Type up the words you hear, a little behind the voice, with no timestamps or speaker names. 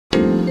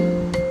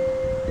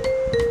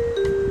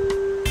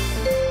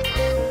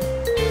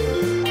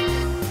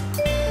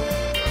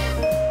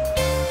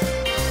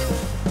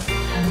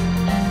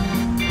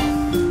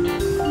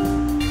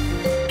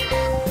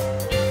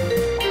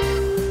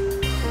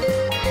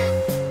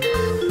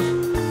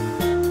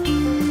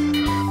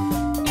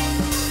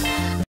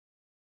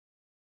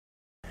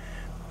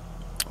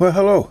Well,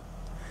 hello.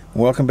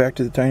 Welcome back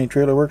to the Tiny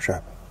Trailer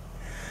Workshop.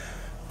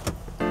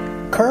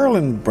 Carl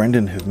and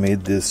Brendan have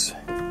made this,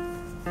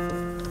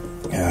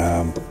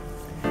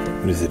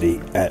 what is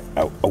it,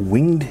 a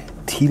winged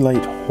tea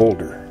light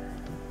holder.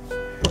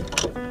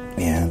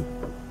 And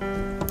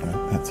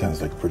that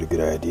sounds like a pretty good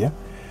idea.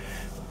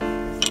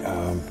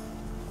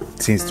 It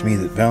seems to me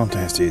that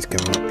Valentine's Day is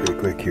coming up pretty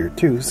quick here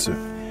too, so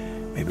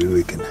maybe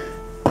we can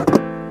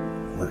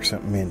work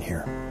something in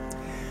here.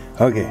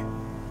 Okay,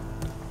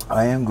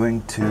 I am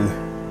going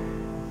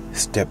to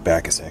step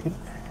back a second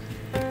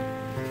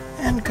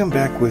and come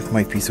back with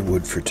my piece of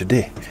wood for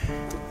today.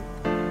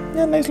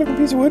 Yeah, nice looking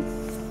piece of wood.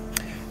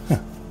 Huh,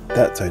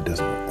 that side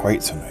doesn't look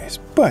quite so nice,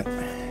 but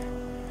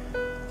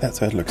that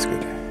side looks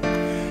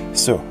good.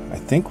 So, I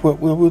think what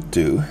we will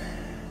do,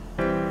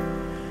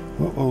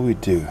 what will we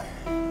do?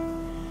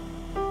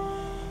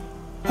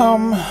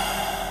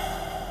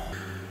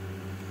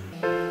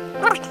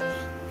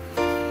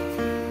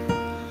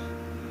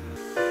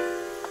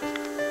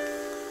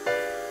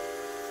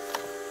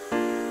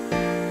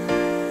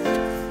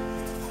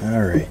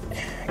 Alright,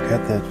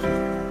 got that.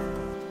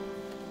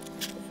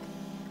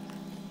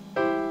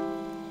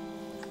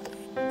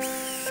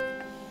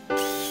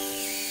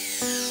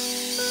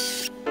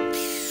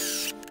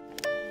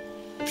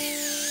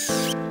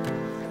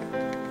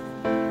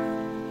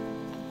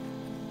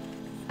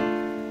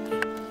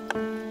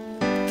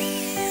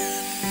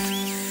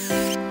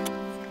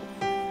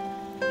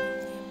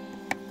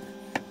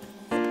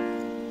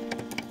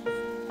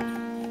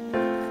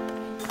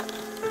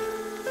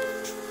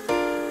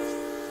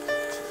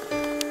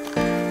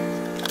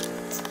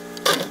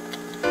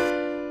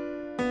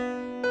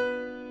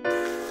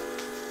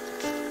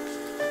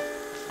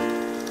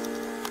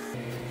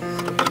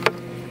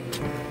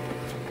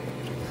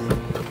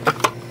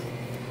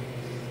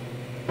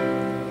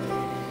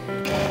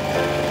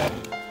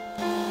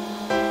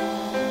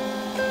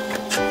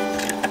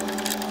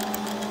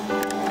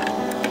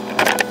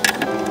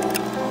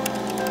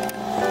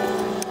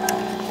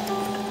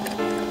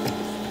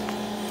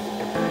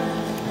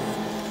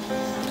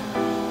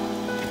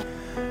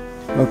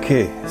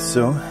 Okay,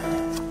 so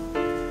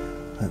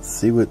let's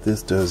see what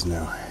this does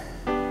now.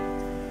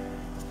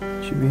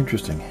 Should be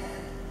interesting.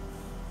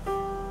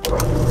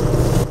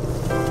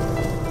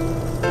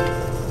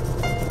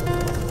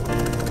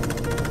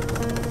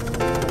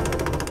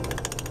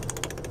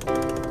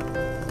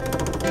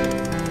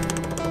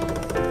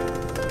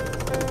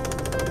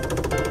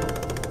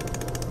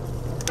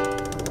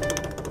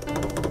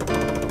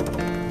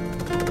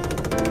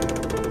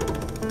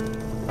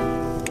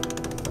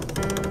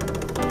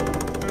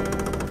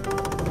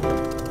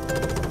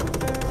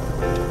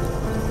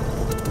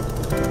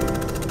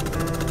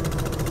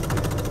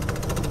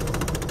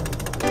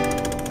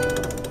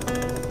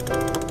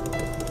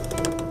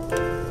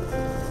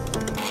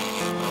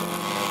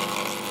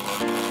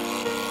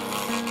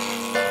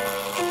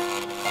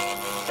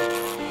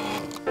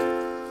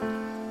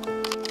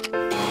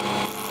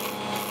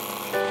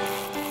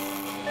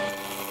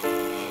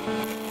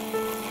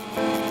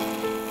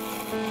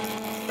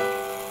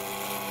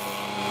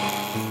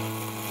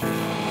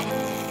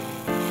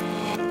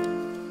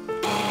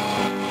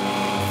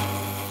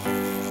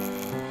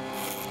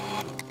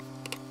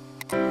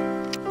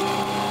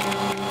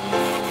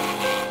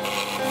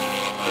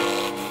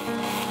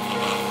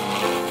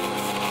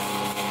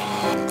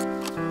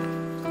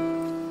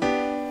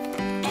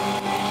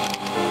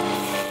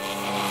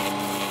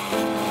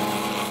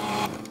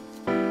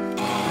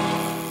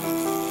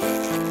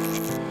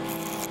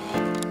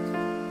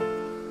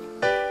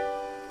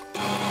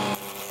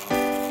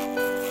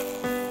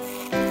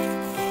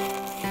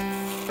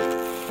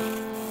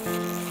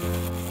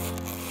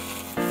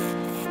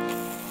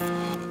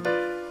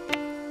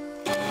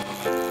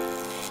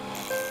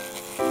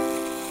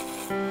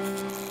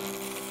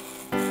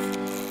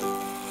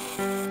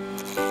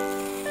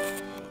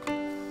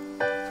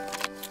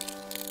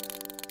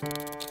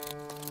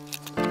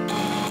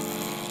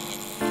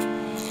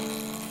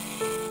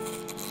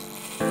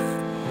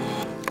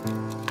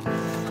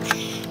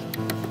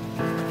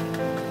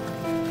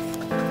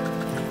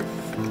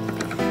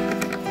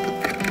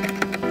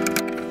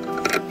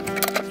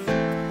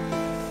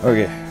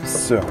 Okay,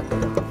 so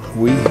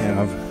we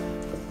have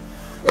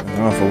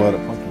an awful lot of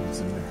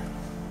pumpkins in there.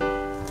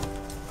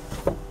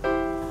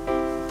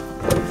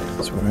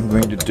 So what I'm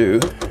going to do,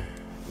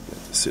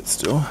 sit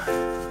still.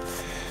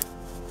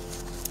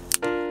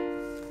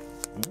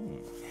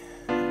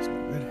 That's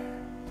not good.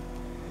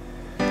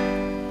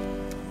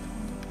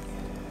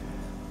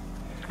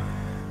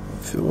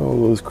 Fill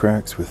all those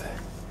cracks with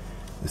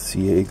the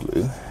CA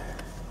glue.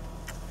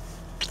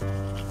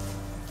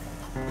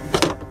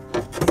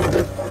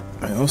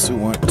 I also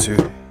want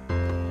to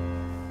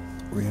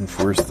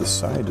reinforce the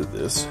side of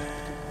this.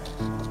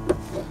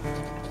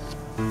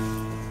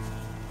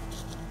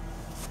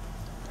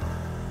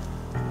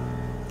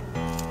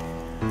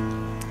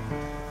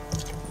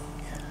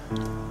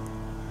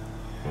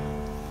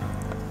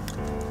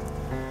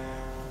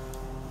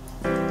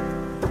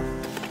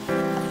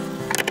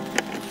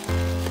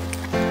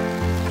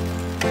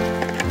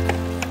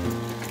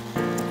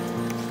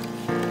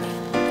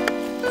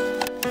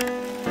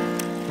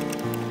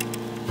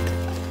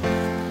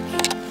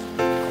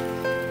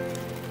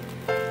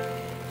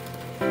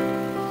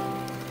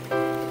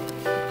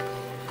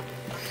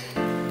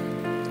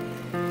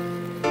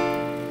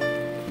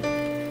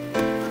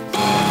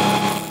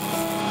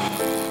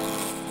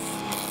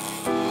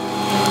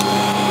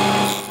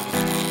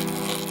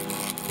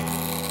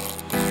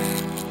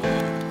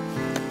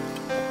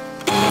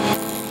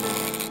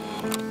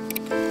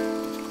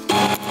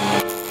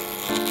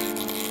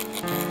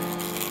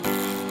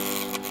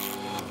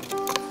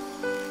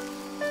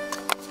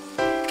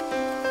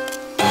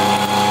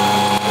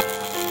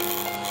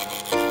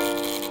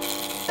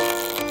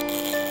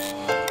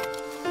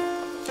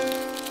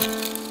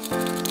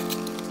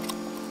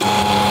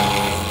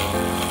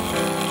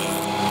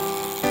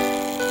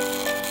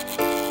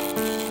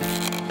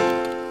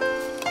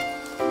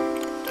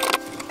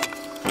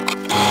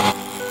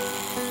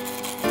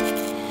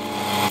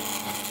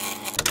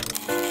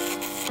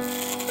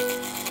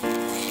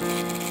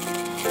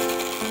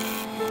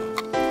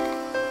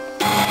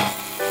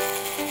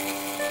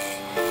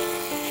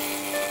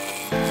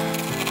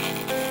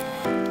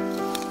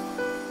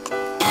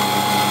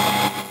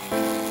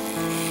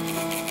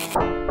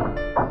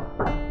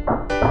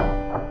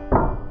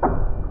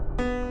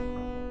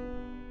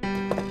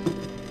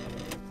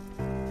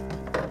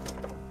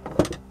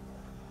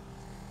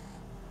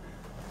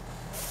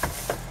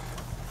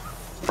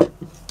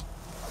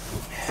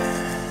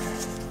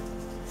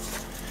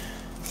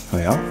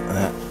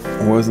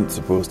 wasn't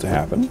supposed to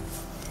happen,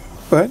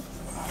 but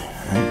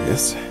I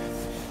guess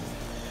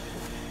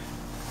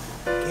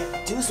can't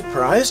be too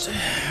surprised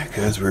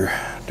because we're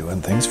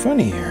doing things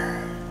funny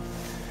here.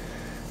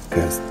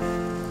 Because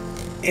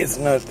it's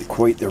not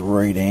quite the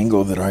right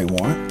angle that I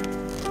want,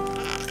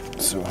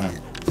 so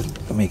I'm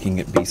making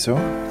it be so,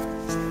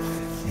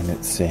 and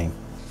it's saying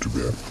too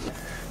bad.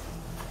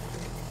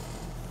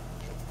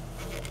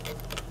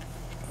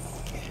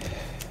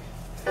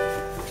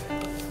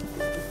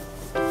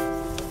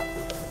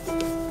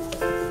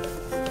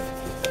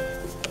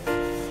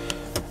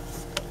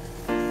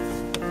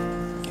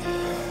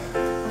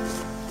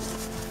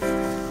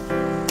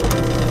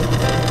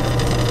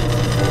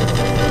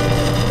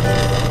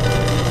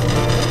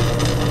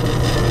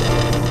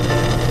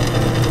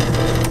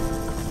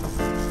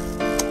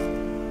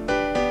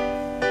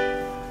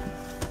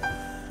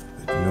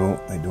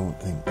 I don't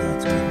think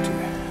that's going to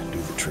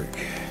do the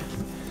trick.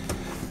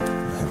 I'll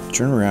have to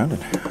turn around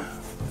and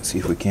see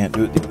if we can't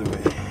do it the other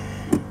way.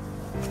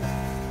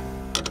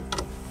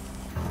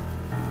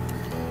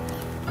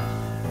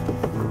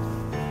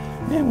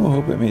 And we'll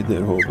hope it made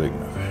that hole big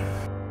enough.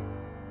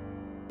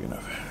 Big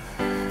enough.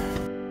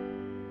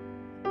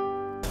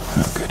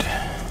 Oh, good.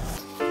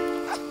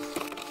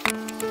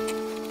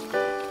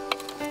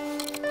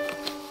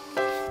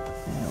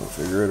 And we'll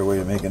figure out a way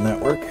of making that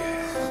work.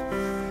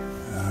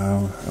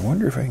 I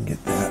wonder if I can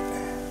get that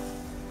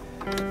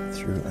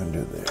through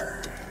under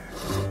there.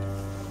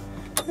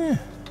 Yeah,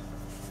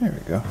 there we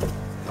go.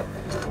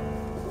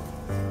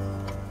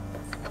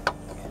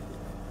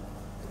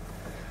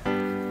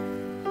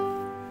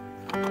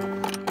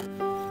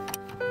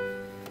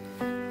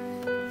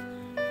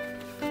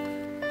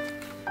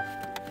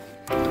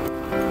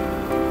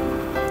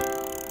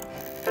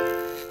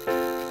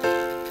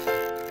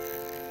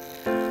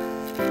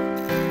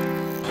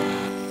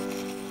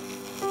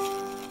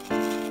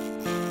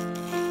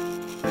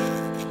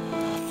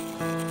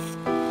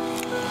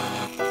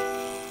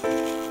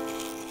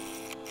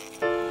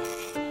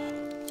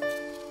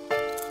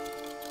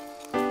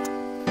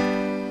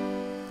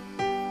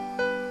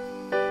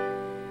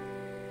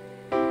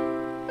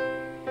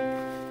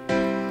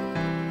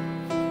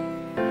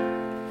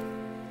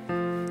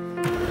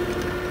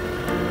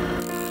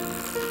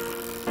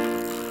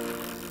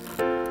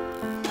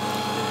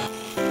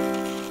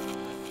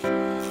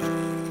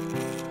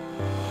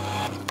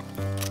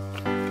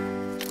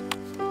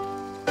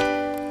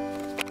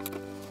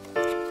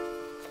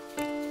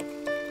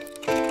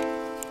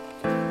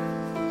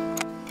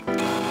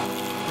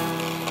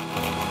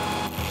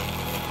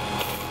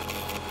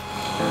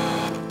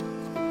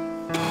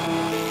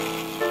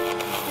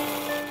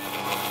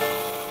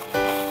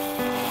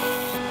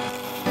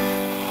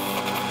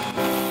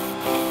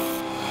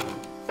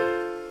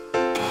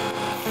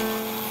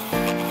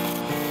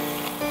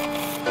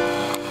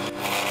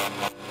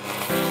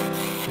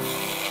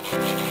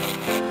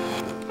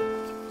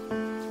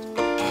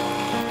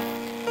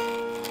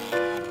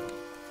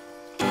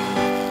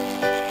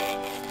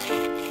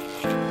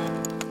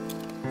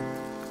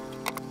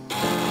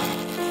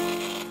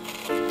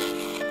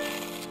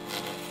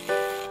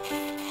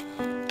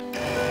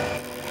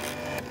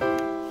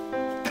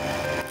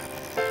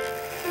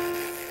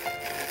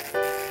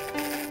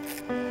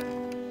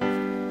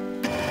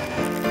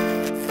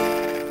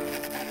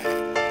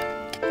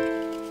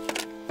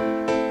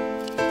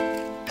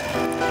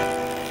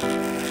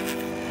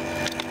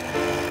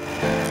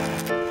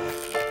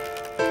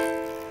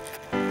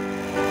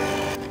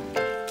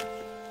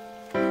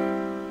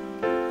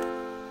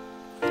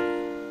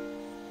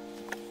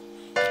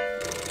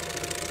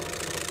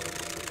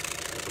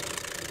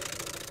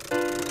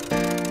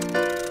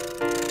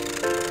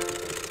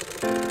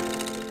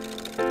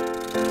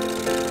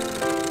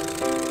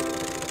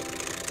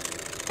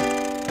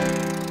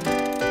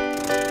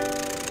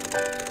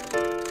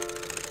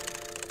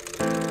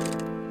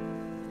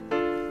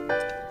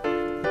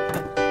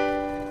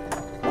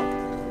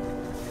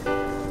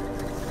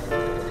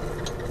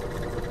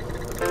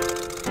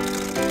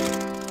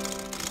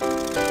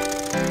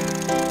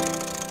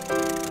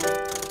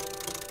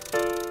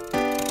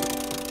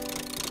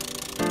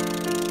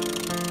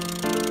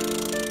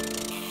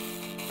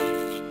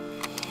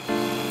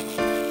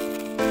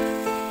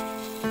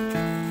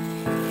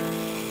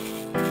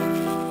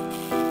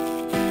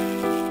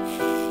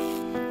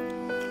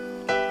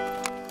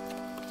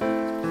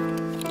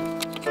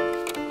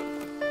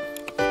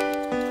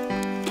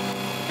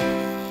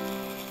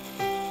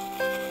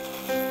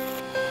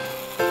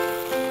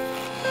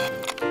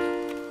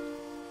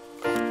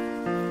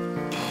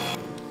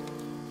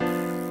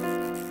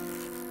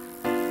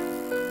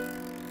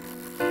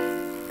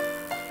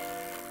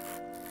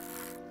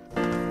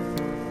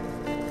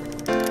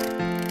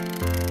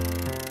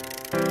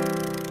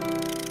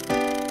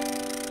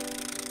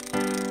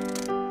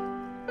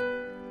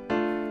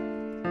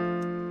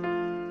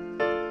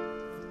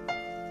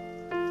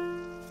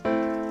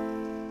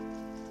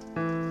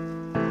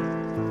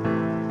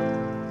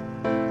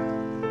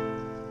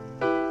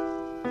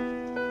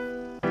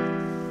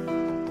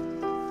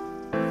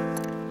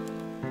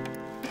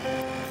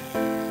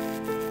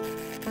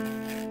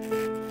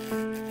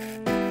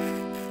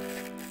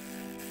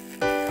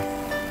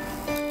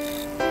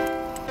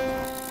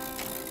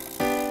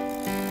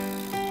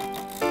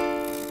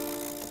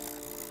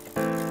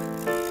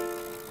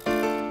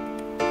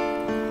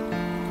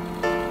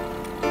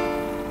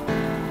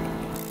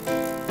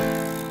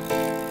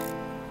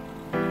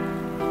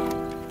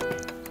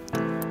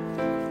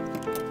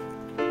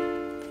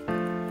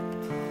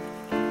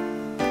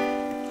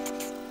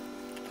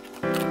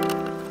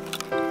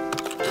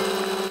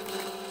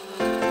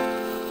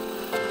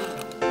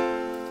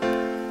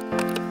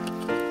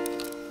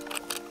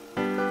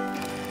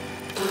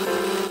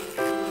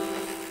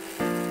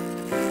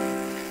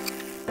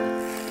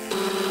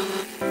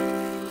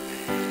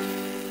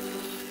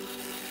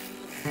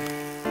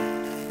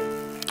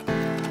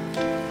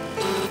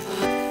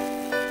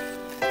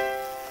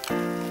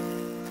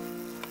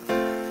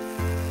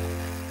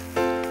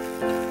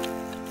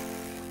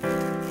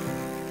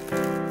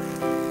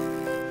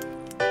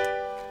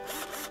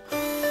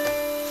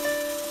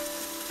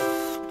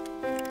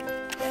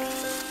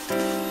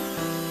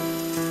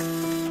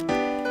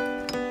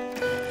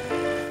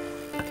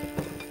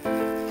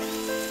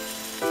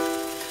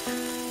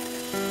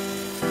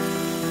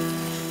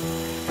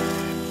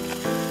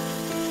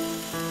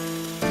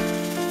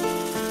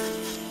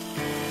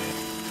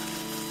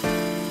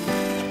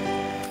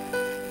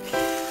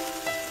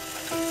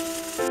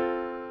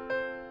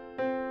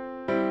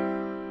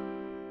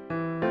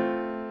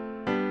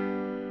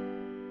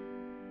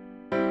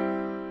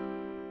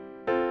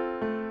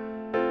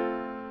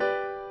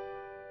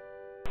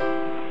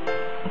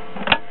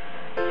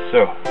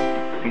 So,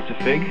 piece of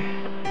fig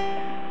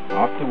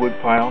off the wood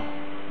pile,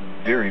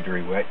 very,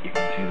 very wet. You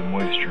can see the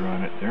moisture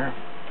on it there.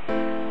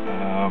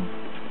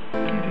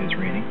 It is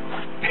raining.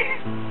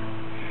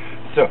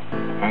 So,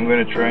 I'm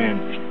going to try and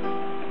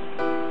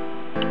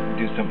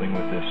do something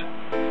with this.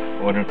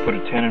 I want to put a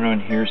tenon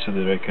on here so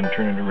that I can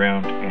turn it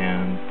around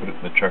and put it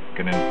in the truck,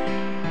 and then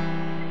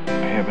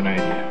I have an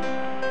idea.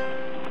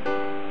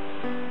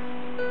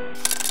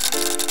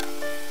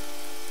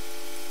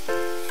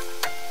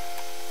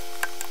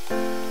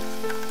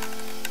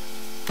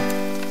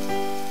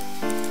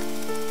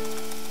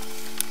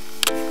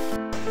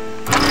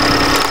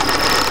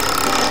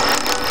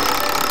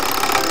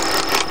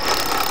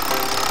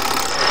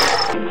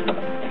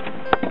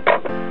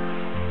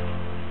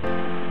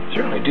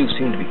 Certainly do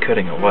seem to be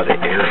cutting a lot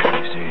of air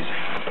these days.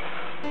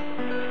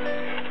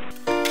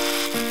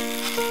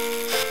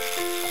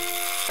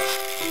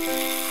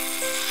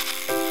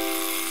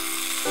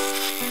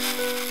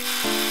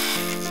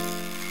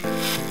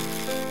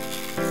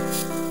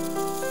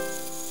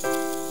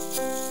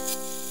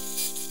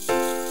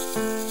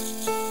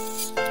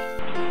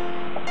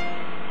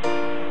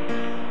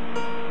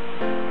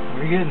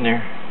 We're getting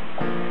there.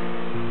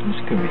 This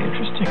could be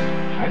interesting.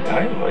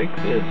 I like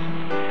this.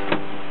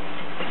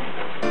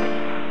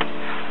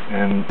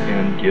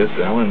 And yes,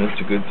 Alan,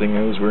 it's a good thing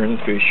I was wearing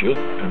a face shield.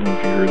 I don't know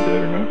if you heard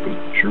that or not, but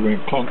it sure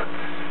went clunk.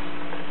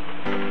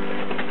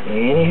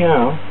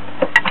 Anyhow.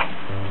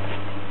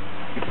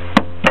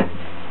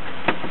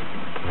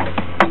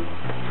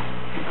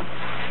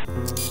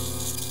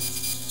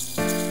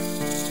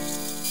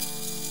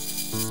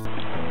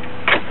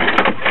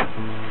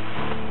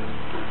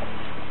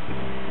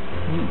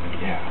 Ooh,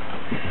 yeah.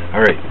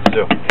 Alright,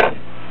 so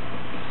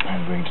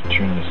I'm going to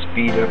turn the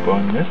speed up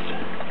on this.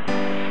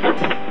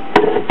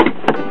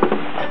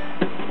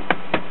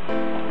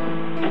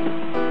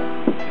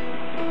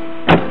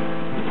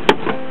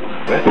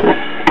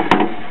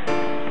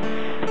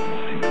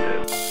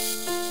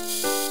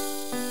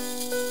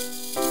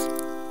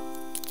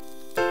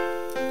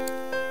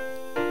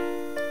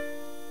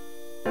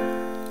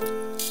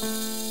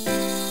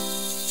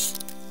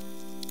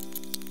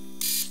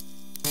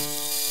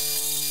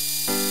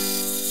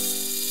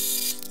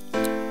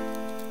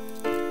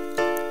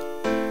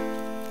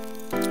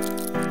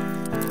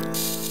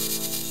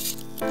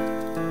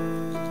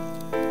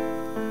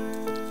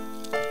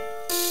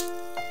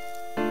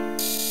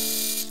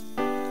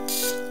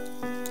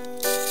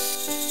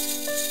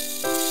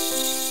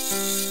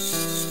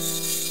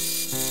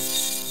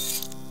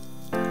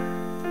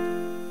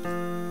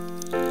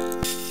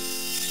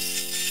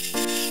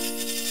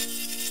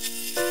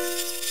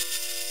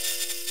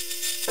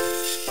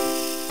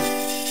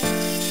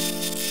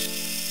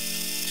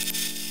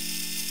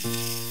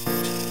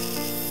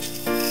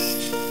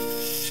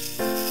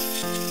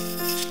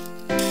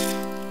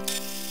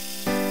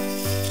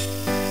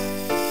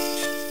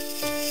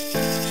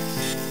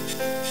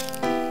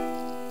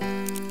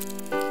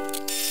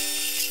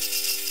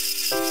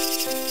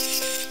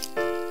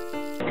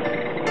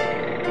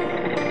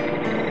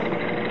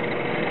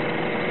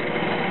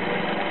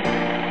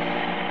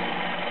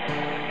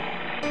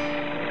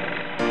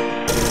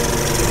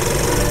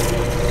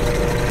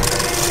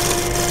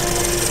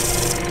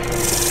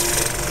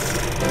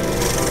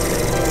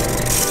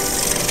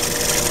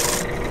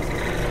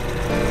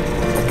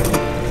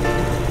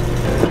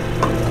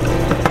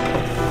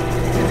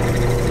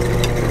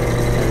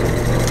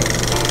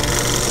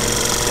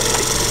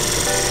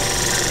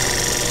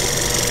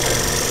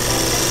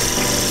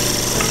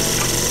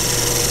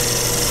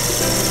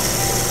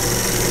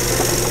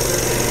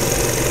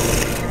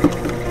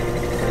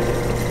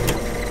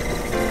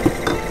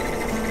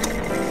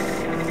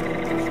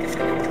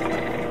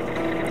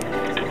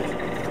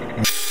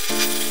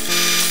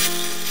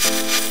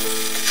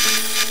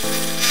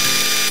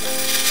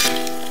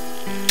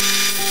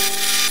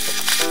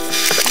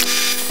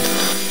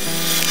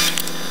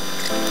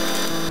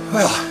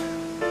 Well,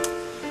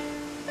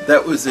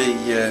 that was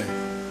a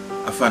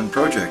fun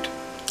project.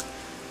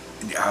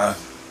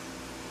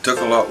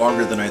 Took a lot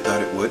longer than I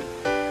thought it would.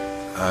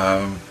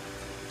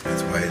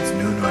 That's why it's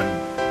noon on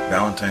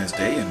Valentine's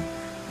Day and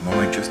I'm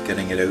only just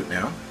getting it out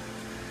now.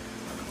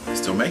 I'm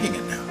still making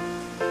it now.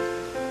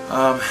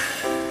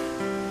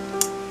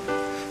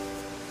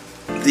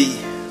 The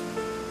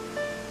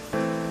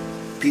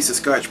piece of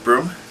Scotch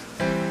Broom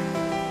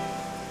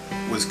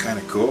was kind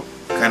of cool.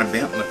 Kind of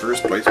bent in the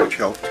first place, which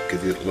helped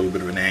give it a little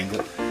bit of an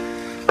angle.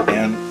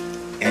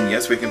 And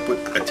yes, we can put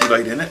a tea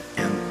light in it,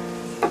 and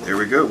there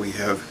we go. We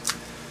have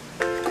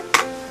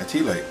a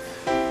tea light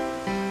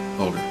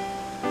holder.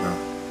 No,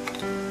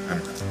 I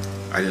don't know.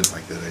 I didn't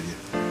like that idea.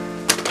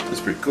 It's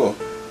pretty cool.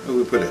 Well,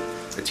 we put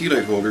a tea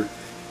light holder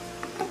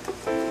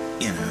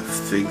in a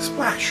fig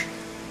splash,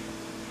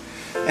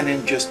 and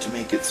then just to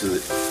make it so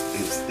that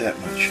it's that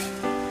much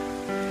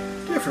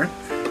different,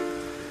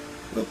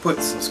 we'll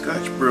put some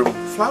Scotch Broom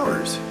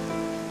flowers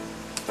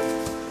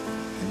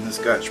in the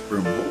Scotch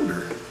Broom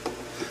holder.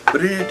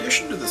 But in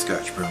addition to the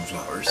Scotch Broom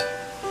flowers,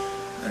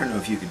 I don't know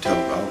if you can tell,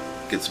 I'll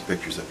get some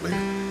pictures up later.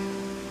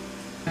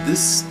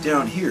 this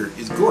down here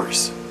is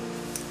Gorse.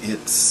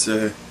 It's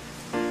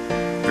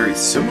very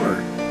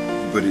similar,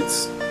 but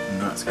it's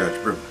not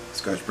Scotch Broom.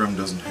 Scotch Broom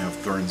doesn't have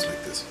thorns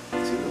like this.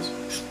 See those?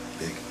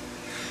 Big.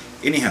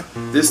 Anyhow,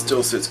 this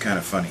still sits kind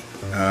of funny.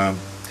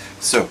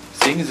 So,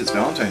 seeing as it's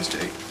Valentine's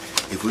Day,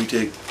 if we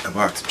take a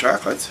box of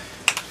chocolates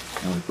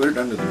and we put it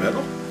under the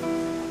middle,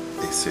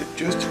 they sit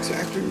just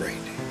exactly right.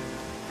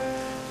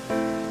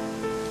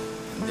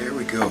 And there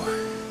we go.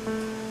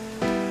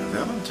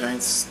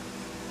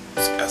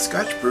 A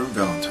Scotch Broom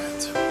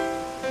Valentine's.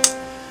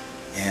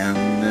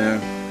 And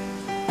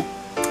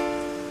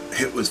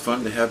it was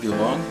fun to have you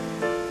along.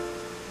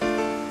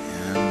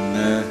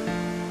 And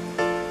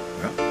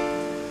well,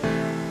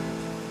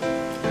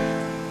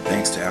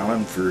 thanks to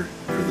Alan for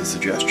the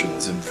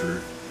suggestions, and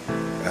for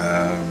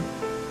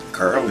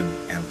Carl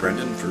and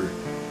Brendan for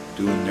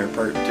doing their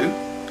part too.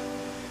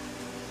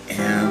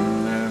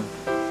 And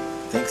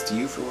thanks to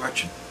you for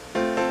watching.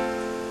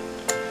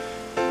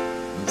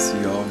 We'll see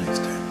you all next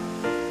time.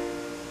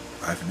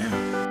 Bye for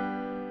now.